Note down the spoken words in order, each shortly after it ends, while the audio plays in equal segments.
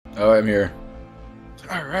Oh, I'm here.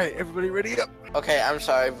 All right, everybody ready up? Okay, I'm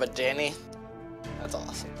sorry, but Danny, that's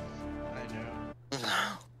awesome. I know.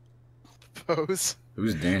 Pose.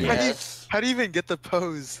 Who's Danny? Yes. How do you even get the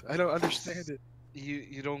pose? I don't understand it.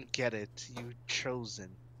 You don't get it. You're chosen.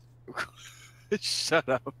 Shut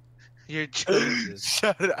up. You're chosen.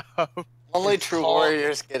 Shut up. Only It's true called-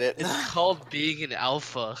 warriors get it. It's called being an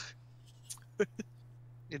alpha.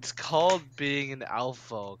 It's called being an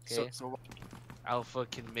alpha, okay? So Alpha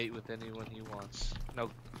can mate with anyone he wants. No,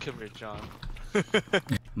 come here, John.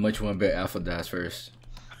 Much one bet Alpha dies first.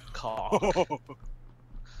 Cock.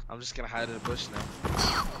 I'm just gonna hide in a bush now.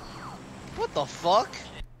 What the fuck?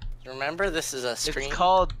 Remember, this is a stream. It's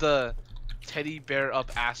called the teddy bear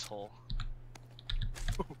up asshole.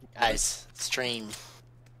 Guys, stream.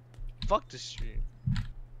 Fuck the stream.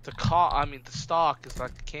 The stock is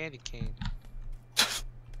like a candy cane.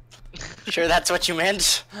 Sure, that's what you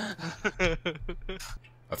meant? I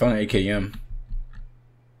found an AKM.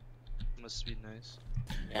 Must be nice.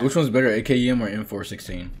 Yeah. Which one's better, AKM or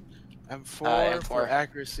M416? M4 M4. for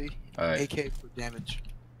accuracy, Alright. AK for damage.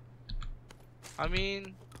 I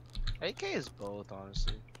mean, AK is both,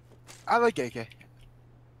 honestly. I like AK. Yeah,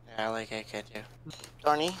 I like AK too.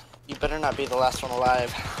 Darny, you better not be the last one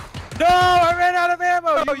alive. No, I ran out of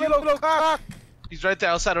ammo. You little cock. He's right there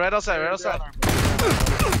outside, right outside.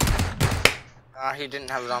 Ah, he didn't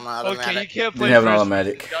have it on the Okay, you automatic. can't play Didn't have an first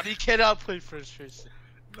automatic. person. Johnny cannot play first person.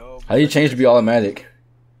 No. How do you change to be automatic?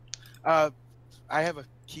 I have a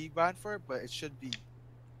keybind for it, but it should be.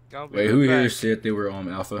 I'll be Wait, right who here back. said they were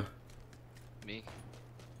Alpha? Me.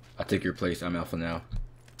 I'll take your place. I'm Alpha now.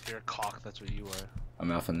 You're a cock, that's what you are.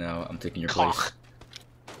 I'm Alpha now. I'm taking your Cock. place.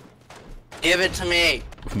 Give it to me.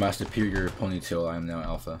 With my superior ponytail, I am now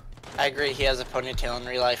Alpha. I agree, he has a ponytail in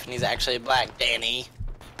real life and he's actually black, Danny.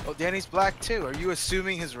 Oh, Danny's black too. Are you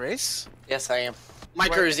assuming his race? Yes, I am. My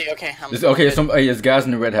Cruzy, okay. Okay, there's guys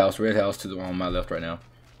in the red house. Red house to the on my left right now.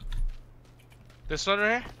 This one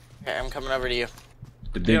right here? Okay, I'm coming over to you.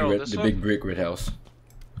 The big Daryl, red, this the one? big brick red house.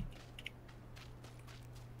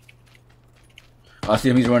 I see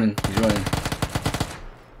him. He's running. He's running.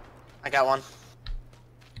 I got one.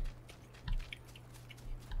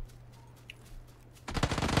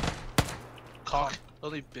 Cock.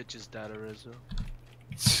 Only bitches data Rizzo.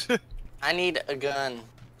 I need a gun.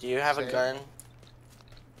 Do you have a Same. gun?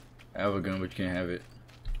 I have a gun, but you can't have it.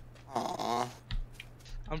 Aww.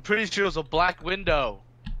 I'm pretty sure it was a black window.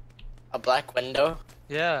 A black window?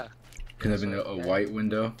 Yeah. Could have been a white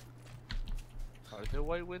window. Are there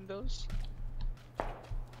white windows?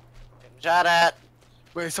 Getting shot at.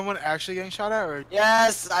 Wait, is someone actually getting shot at, or?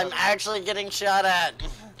 Yes, I'm actually getting shot at.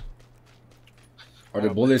 Are the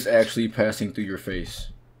bullets actually passing through your face?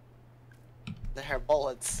 There are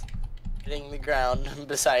bullets hitting the ground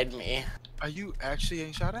beside me. Are you actually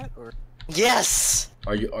getting shot at, or? Yes!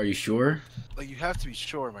 Are you sure? Like, you have to be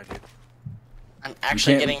sure, my dude. I'm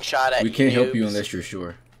actually can't- getting shot at. We can't help you noobs. unless you're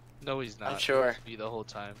sure. No, he's not. I'm sure. He's the whole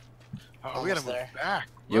time. Oh, we gotta Almost move there. back.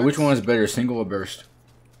 Yeah, which one is better, single or burst?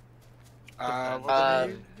 What Uh, are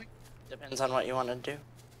you? Depends on what you want to do.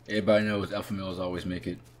 Everybody knows alpha males always make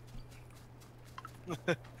it.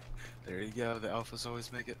 There you go. The alphas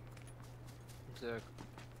always make it. Exactly.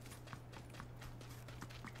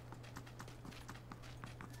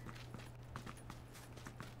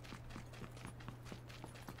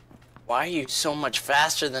 Why are you so much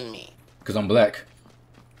faster than me? Cause I'm black.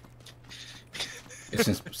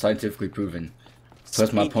 It's scientifically proven.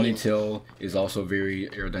 Plus my Speaking- ponytail is also very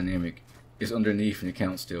aerodynamic. It's underneath and it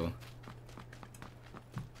counts still.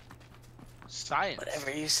 Science.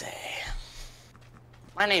 Whatever you say.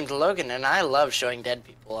 My name's Logan, and I love showing dead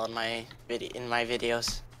people on my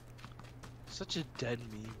videos. Such a dead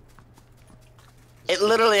meme. It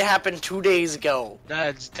literally happened 2 days ago.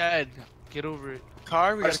 Dad's dead. Get over it.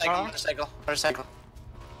 Car? We got a car? Motorcycle.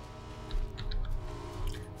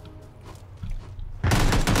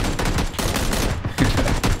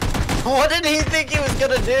 What did he think he was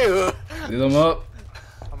gonna do? Lit him up.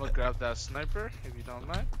 I'm gonna grab that sniper if you don't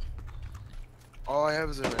mind. All I have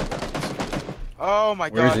is a red box. Oh my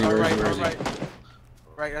Where is god, he? Where is he? Where is alright.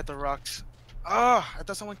 Right at the rocks. Ah, I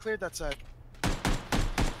thought someone cleared that side. I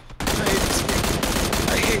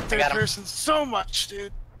hate third got him. person so much,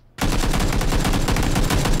 dude.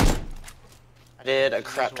 I did a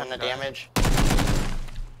crap ton of damage.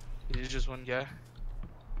 It is just one guy.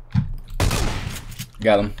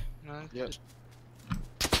 Got him. Nice. Yep.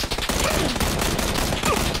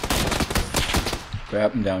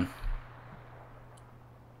 Grab him down.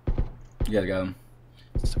 You got him.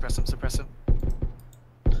 Suppress him, suppress him.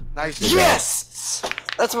 Nice. Yes!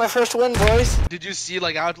 That's my first win, boys. Did you see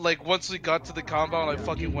like once we got to the compound, I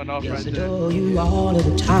fucking went off right there. You all of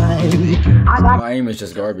the time. My aim is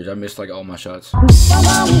just garbage. I missed like all my shots. I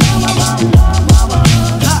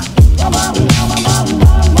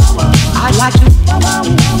like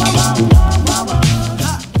to